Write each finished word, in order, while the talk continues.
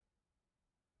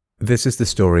This is the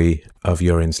story of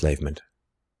your enslavement,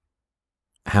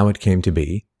 how it came to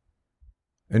be,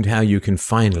 and how you can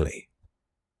finally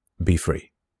be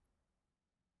free.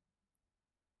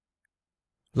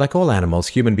 Like all animals,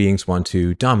 human beings want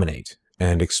to dominate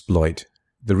and exploit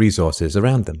the resources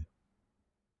around them.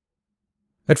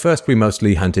 At first, we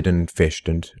mostly hunted and fished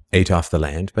and ate off the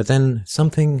land, but then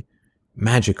something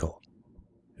magical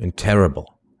and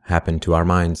terrible happened to our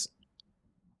minds.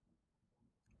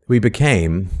 We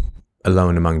became,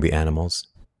 alone among the animals,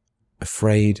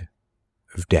 afraid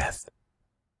of death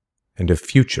and of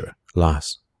future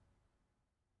loss.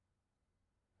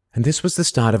 And this was the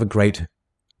start of a great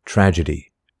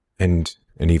tragedy and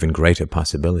an even greater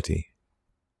possibility.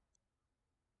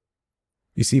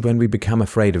 You see, when we become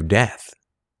afraid of death,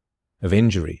 of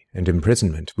injury and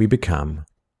imprisonment, we become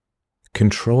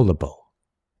controllable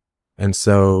and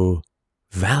so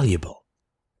valuable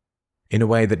in a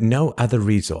way that no other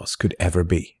resource could ever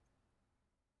be.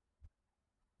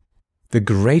 The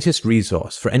greatest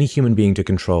resource for any human being to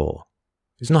control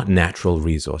is not natural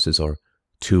resources or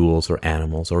tools or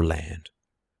animals or land,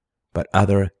 but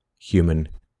other human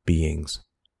beings.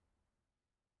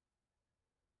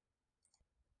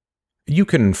 You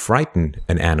can frighten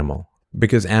an animal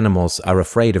because animals are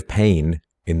afraid of pain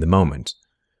in the moment,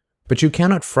 but you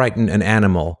cannot frighten an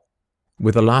animal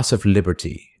with a loss of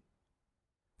liberty,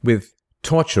 with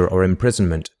torture or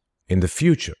imprisonment in the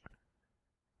future,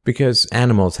 because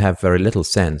animals have very little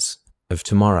sense of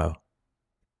tomorrow.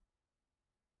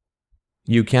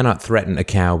 You cannot threaten a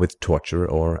cow with torture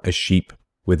or a sheep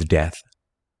with death.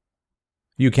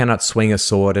 You cannot swing a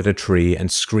sword at a tree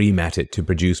and scream at it to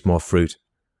produce more fruit,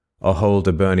 or hold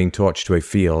a burning torch to a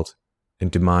field and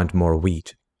demand more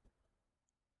wheat.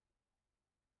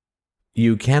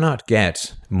 You cannot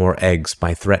get more eggs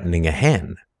by threatening a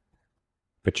hen,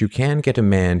 but you can get a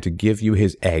man to give you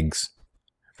his eggs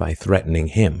by threatening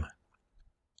him.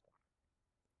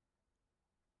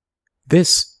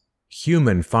 This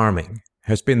human farming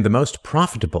has been the most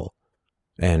profitable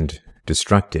and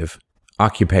destructive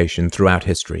occupation throughout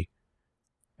history,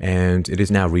 and it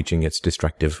is now reaching its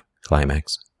destructive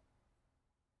climax.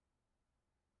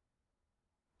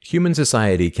 Human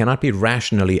society cannot be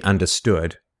rationally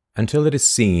understood until it is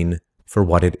seen for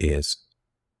what it is: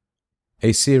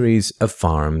 a series of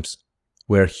farms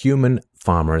where human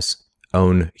farmers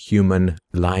own human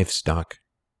livestock.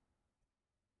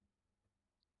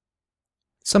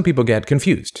 Some people get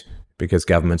confused because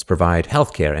governments provide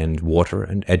healthcare and water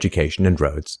and education and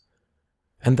roads,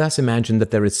 and thus imagine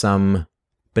that there is some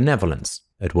benevolence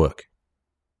at work.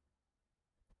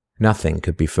 Nothing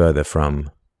could be further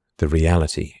from the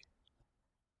reality.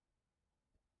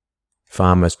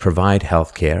 Farmers provide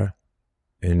healthcare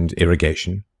and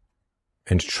irrigation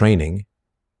and training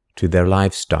to their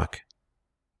livestock.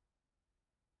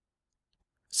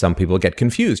 Some people get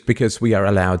confused because we are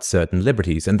allowed certain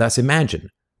liberties and thus imagine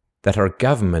that our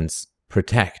governments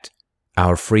protect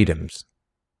our freedoms.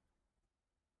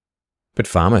 But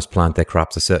farmers plant their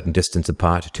crops a certain distance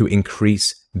apart to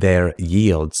increase their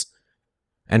yields,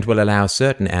 and will allow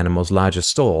certain animals larger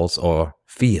stalls or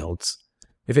fields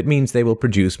if it means they will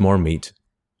produce more meat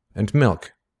and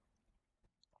milk.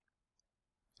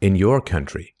 In your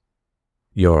country,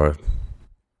 your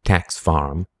tax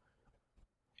farm,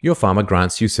 your farmer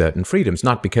grants you certain freedoms,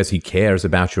 not because he cares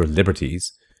about your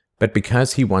liberties, but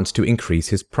because he wants to increase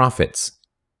his profits.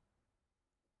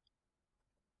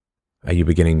 Are you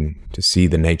beginning to see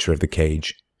the nature of the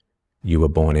cage you were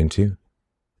born into?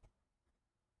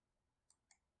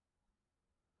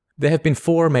 There have been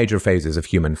 4 major phases of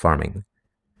human farming.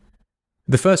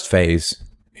 The first phase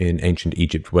in ancient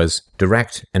Egypt was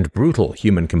direct and brutal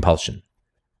human compulsion.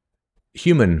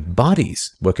 Human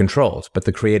bodies were controlled, but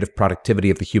the creative productivity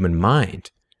of the human mind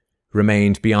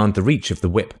remained beyond the reach of the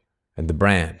whip and the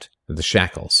brand and the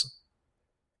shackles.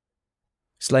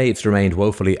 Slaves remained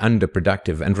woefully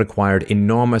underproductive and required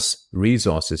enormous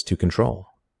resources to control.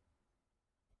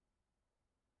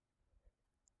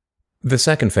 The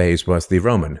second phase was the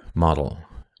Roman model,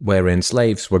 wherein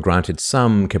slaves were granted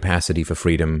some capacity for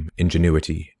freedom,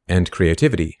 ingenuity, and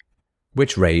creativity,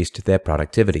 which raised their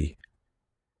productivity.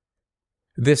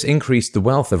 This increased the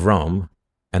wealth of Rome,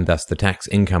 and thus the tax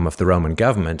income of the Roman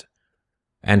government,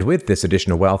 and with this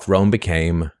additional wealth, Rome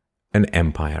became an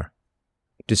empire,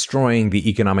 destroying the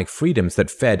economic freedoms that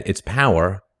fed its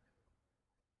power,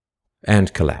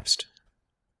 and collapsed.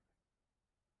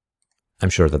 I'm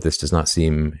sure that this does not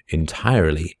seem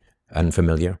entirely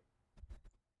unfamiliar.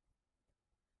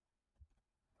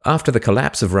 After the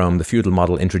collapse of Rome, the feudal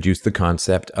model introduced the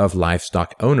concept of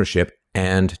livestock ownership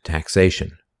and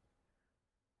taxation.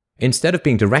 Instead of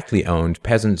being directly owned,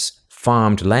 peasants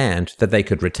farmed land that they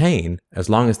could retain as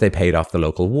long as they paid off the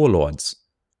local warlords.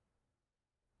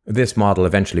 This model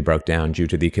eventually broke down due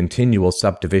to the continual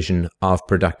subdivision of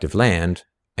productive land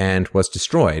and was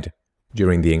destroyed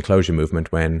during the enclosure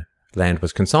movement when land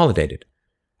was consolidated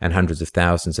and hundreds of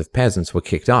thousands of peasants were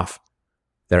kicked off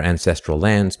their ancestral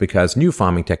lands because new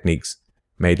farming techniques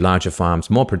made larger farms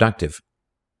more productive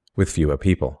with fewer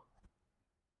people.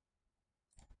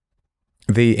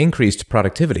 The increased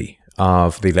productivity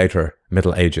of the later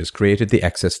Middle Ages created the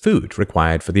excess food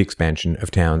required for the expansion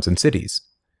of towns and cities,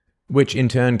 which in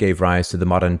turn gave rise to the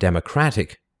modern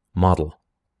democratic model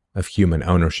of human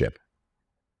ownership.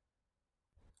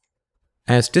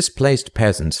 As displaced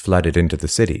peasants flooded into the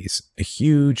cities, a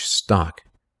huge stock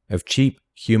of cheap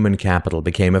human capital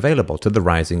became available to the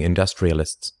rising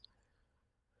industrialists.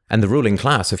 And the ruling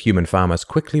class of human farmers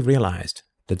quickly realized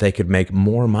that they could make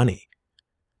more money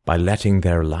by letting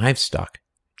their livestock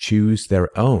choose their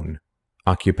own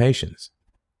occupations.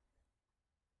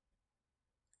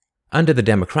 Under the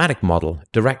democratic model,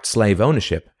 direct slave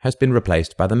ownership has been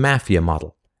replaced by the mafia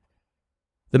model.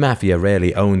 The mafia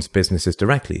rarely owns businesses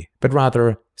directly, but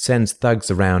rather sends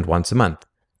thugs around once a month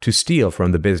to steal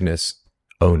from the business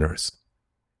owners.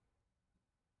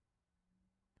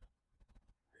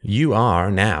 You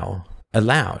are now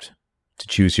allowed to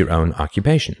choose your own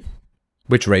occupation,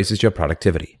 which raises your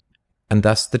productivity, and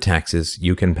thus the taxes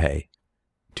you can pay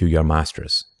to your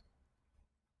masters.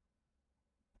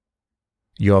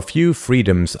 Your few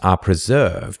freedoms are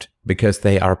preserved because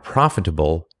they are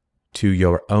profitable to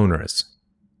your owners.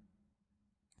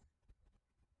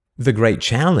 The great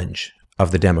challenge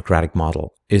of the democratic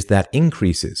model is that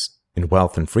increases in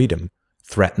wealth and freedom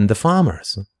threaten the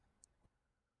farmers.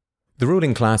 The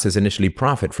ruling classes initially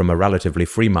profit from a relatively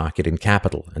free market in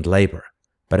capital and labor,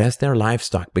 but as their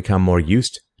livestock become more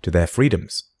used to their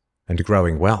freedoms and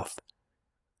growing wealth,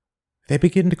 they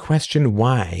begin to question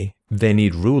why they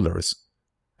need rulers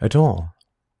at all.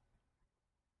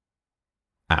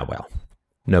 Well,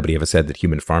 nobody ever said that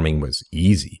human farming was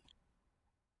easy.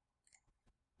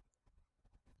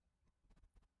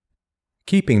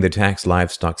 Keeping the taxed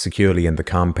livestock securely in the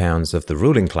compounds of the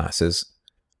ruling classes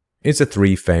is a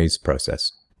three-phase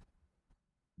process.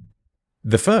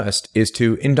 The first is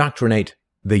to indoctrinate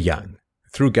the young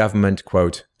through government,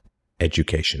 quote,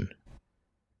 education.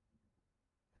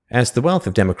 As the wealth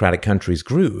of democratic countries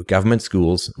grew, government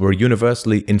schools were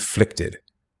universally inflicted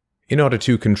in order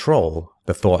to control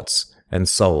the thoughts and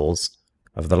souls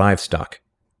of the livestock.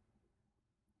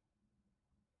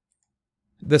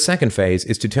 The second phase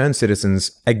is to turn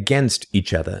citizens against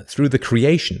each other through the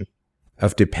creation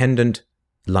of dependent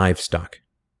livestock.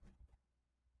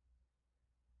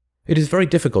 It is very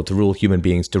difficult to rule human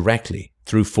beings directly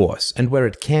through force, and where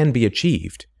it can be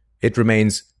achieved, it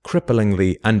remains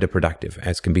cripplingly underproductive,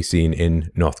 as can be seen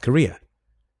in North Korea.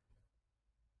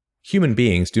 Human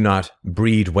beings do not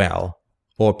breed well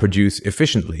or produce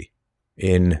efficiently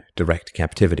in direct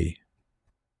captivity.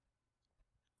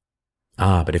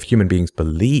 But if human beings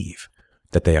believe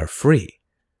that they are free,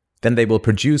 then they will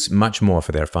produce much more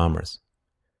for their farmers.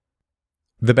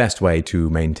 The best way to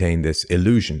maintain this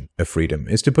illusion of freedom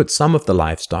is to put some of the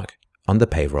livestock on the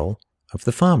payroll of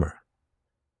the farmer.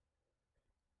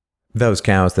 Those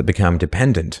cows that become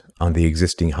dependent on the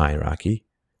existing hierarchy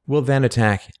will then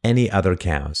attack any other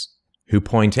cows who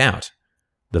point out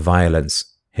the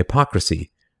violence,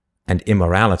 hypocrisy, and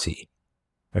immorality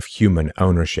of human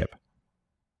ownership.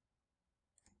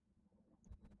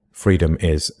 Freedom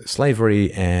is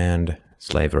slavery, and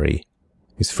slavery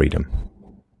is freedom.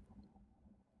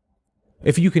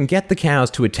 If you can get the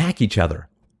cows to attack each other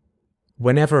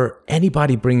whenever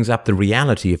anybody brings up the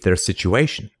reality of their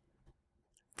situation,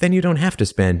 then you don't have to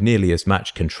spend nearly as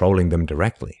much controlling them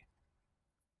directly.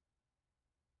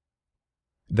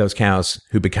 Those cows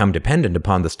who become dependent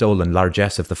upon the stolen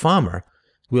largesse of the farmer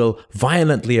will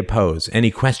violently oppose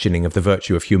any questioning of the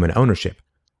virtue of human ownership,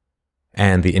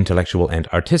 and the intellectual and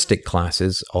artistic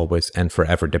classes, always and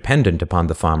forever dependent upon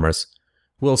the farmers,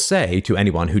 will say to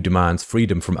anyone who demands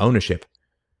freedom from ownership,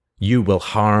 "You will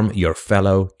harm your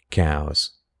fellow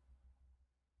cows."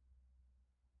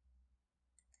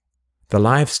 The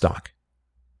livestock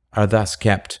are thus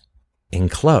kept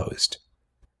enclosed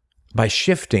by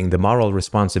shifting the moral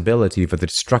responsibility for the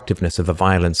destructiveness of a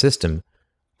violent system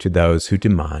to those who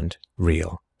demand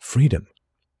real freedom.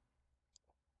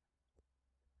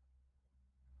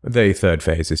 The third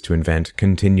phase is to invent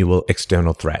continual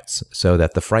external threats so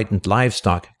that the frightened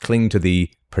livestock cling to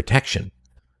the protection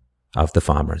of the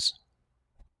farmers.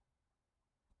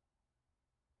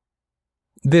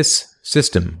 This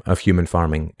system of human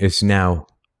farming is now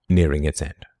nearing its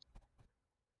end.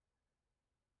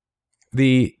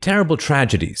 The terrible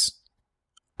tragedies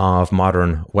of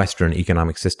modern Western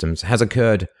economic systems has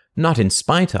occurred not in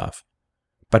spite of,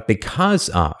 but because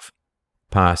of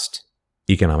past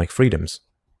economic freedoms.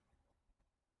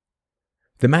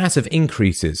 The massive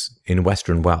increases in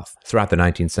Western wealth throughout the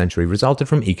 19th century resulted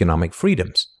from economic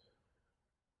freedoms.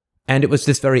 And it was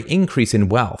this very increase in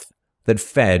wealth that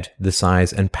fed the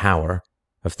size and power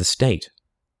of the state.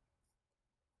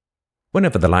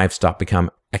 Whenever the livestock become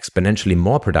exponentially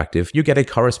more productive, you get a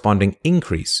corresponding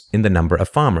increase in the number of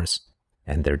farmers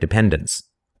and their dependents.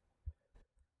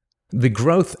 The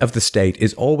growth of the state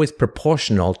is always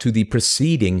proportional to the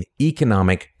preceding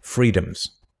economic freedoms.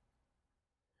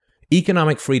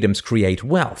 Economic freedoms create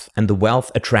wealth, and the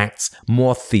wealth attracts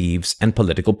more thieves and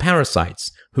political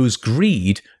parasites, whose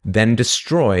greed then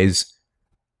destroys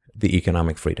the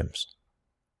economic freedoms.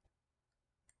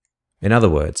 In other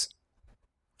words,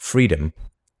 freedom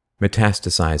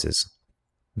metastasizes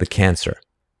the cancer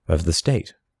of the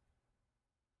state.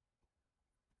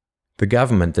 The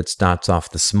government that starts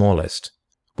off the smallest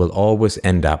will always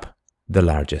end up the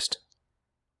largest.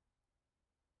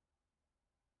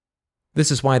 This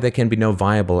is why there can be no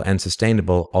viable and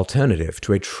sustainable alternative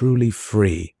to a truly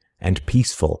free and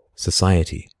peaceful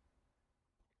society.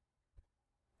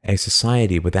 A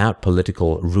society without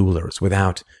political rulers,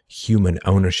 without human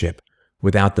ownership,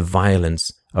 without the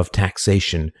violence of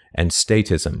taxation and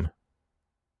statism.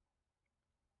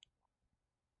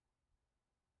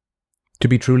 To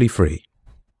be truly free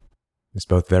is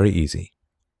both very easy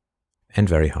and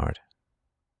very hard.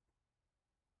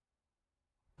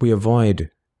 We avoid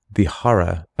the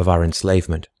horror of our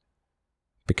enslavement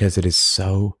because it is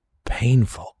so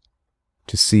painful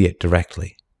to see it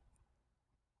directly.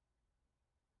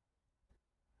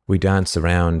 We dance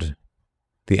around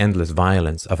the endless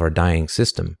violence of our dying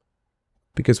system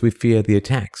because we fear the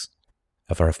attacks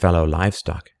of our fellow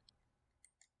livestock.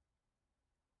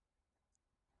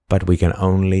 But we can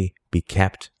only be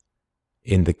kept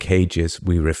in the cages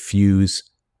we refuse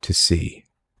to see.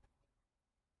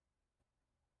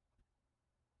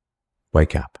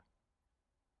 Wake up.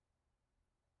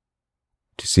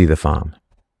 To see the farm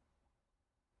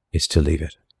is to leave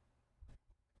it.